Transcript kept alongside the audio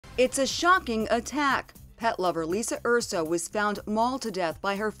It's a shocking attack. Pet lover Lisa Urso was found mauled to death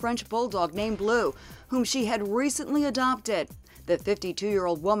by her French Bulldog named Blue, whom she had recently adopted. The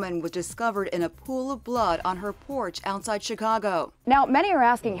 52-year-old woman was discovered in a pool of blood on her porch outside Chicago. Now, many are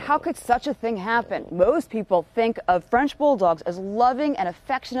asking, how could such a thing happen? Most people think of French Bulldogs as loving and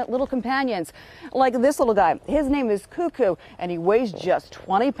affectionate little companions, like this little guy. His name is Cuckoo, and he weighs just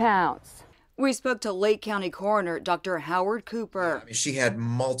 20 pounds. We spoke to Lake County Coroner Dr. Howard Cooper. She had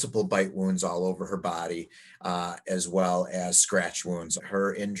multiple bite wounds all over her body, as well as scratch wounds.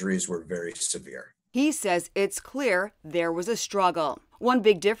 Her injuries were very severe. He says it's clear there was a struggle. One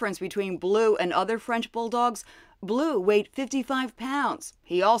big difference between Blue and other French Bulldogs, Blue weighed 55 pounds.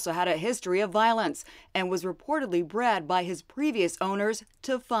 He also had a history of violence and was reportedly bred by his previous owners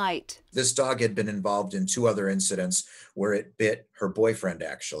to fight. This dog had been involved in 2 other incidents where it bit her boyfriend,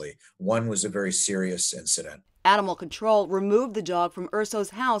 actually. One was a very serious incident. Animal Control removed the dog from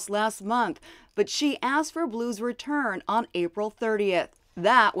Urso's house last month, but she asked for Blue's return on April 30th.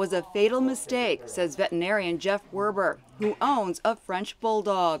 That was a fatal mistake, says veterinarian Jeff Werber, who owns a French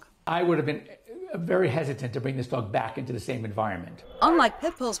Bulldog. I would have been very hesitant to bring this dog back into the same environment. Unlike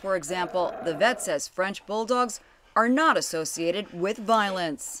pit bulls, for example, the vet says French Bulldogs are not associated with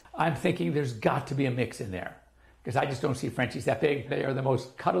violence. I'm thinking there's got to be a mix in there, because I just don't see Frenchies that big. They are the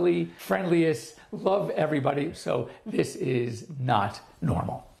most cuddly, friendliest, love everybody, so this is not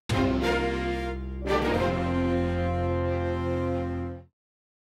normal.